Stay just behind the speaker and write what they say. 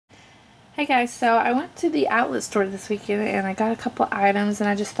Hey guys, so I went to the outlet store this weekend and I got a couple items and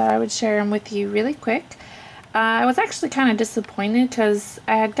I just thought I would share them with you really quick. I was actually kind of disappointed because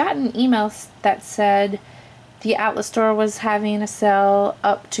I had gotten emails that said the outlet store was having a sale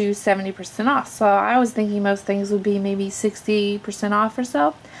up to 70% off. So I was thinking most things would be maybe 60% off or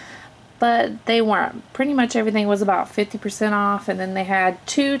so, but they weren't. Pretty much everything was about 50% off, and then they had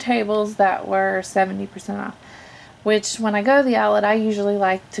two tables that were 70% off. Which, when I go to the outlet, I usually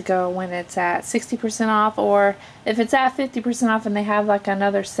like to go when it's at 60% off, or if it's at 50% off and they have like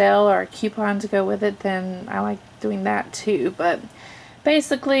another sale or a coupon to go with it, then I like doing that too. But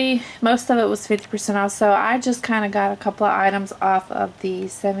basically, most of it was 50% off, so I just kind of got a couple of items off of the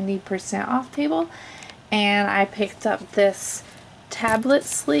 70% off table, and I picked up this tablet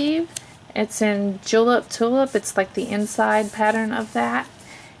sleeve. It's in Julep Tulip. It's like the inside pattern of that,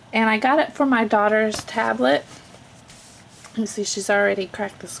 and I got it for my daughter's tablet. You see, she's already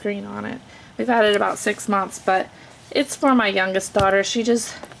cracked the screen on it. We've had it about 6 months, but it's for my youngest daughter. She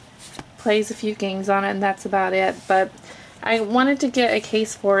just plays a few games on it, and that's about it. But I wanted to get a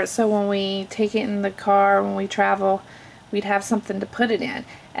case for it so when we take it in the car, when we travel, we'd have something to put it in.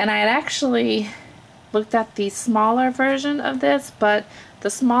 And I had actually looked at the smaller version of this, but the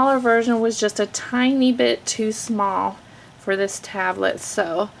smaller version was just a tiny bit too small for this tablet.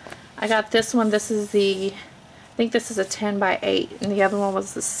 So I got this one. This is I think this is a 10 by 8, and the other one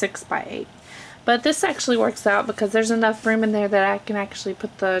was the 6 by 8. But this actually works out because there's enough room in there that I can actually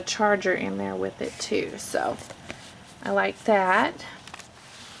put the charger in there with it too. So I like that.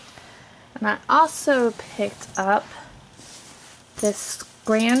 And I also picked up this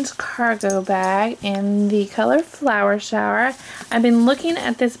grand cargo bag in the color Flower Shower. I've been looking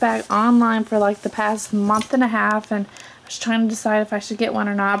at this bag online for like the past month and a half, and I was trying to decide if I should get one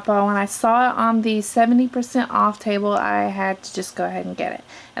or not, but when I saw it on the 70% off table, I had to just go ahead and get it.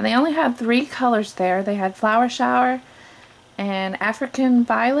 And they only had 3 colors there. They had Flower Shower and African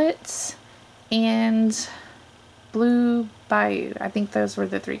Violet and Blue Bayou. I think those were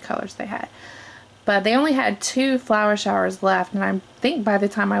the 3 colors they had. But they only had 2 Flower Showers left, and I think by the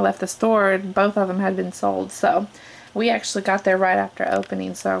time I left the store, both of them had been sold. So we actually got there right after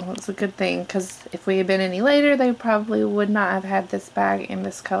opening, so it was a good thing, because if we had been any later, they probably would not have had this bag in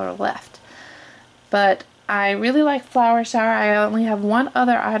this color left. But I really like Flower Shower. I only have one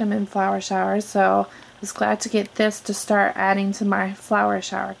other item in Flower Shower, so I was glad to get this to start adding to my Flower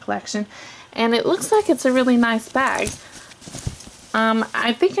Shower collection. And it looks like it's a really nice bag.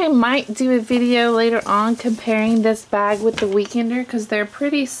 I think I might do a video later on comparing this bag with the Weekender, because they're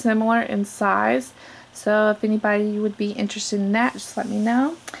pretty similar in size. So if anybody would be interested in that, just let me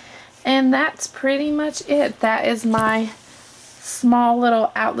know. And that's pretty much it. That is my small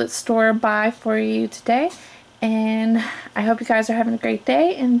little outlet store buy for you today. And I hope you guys are having a great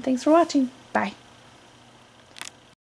day, and thanks for watching. Bye.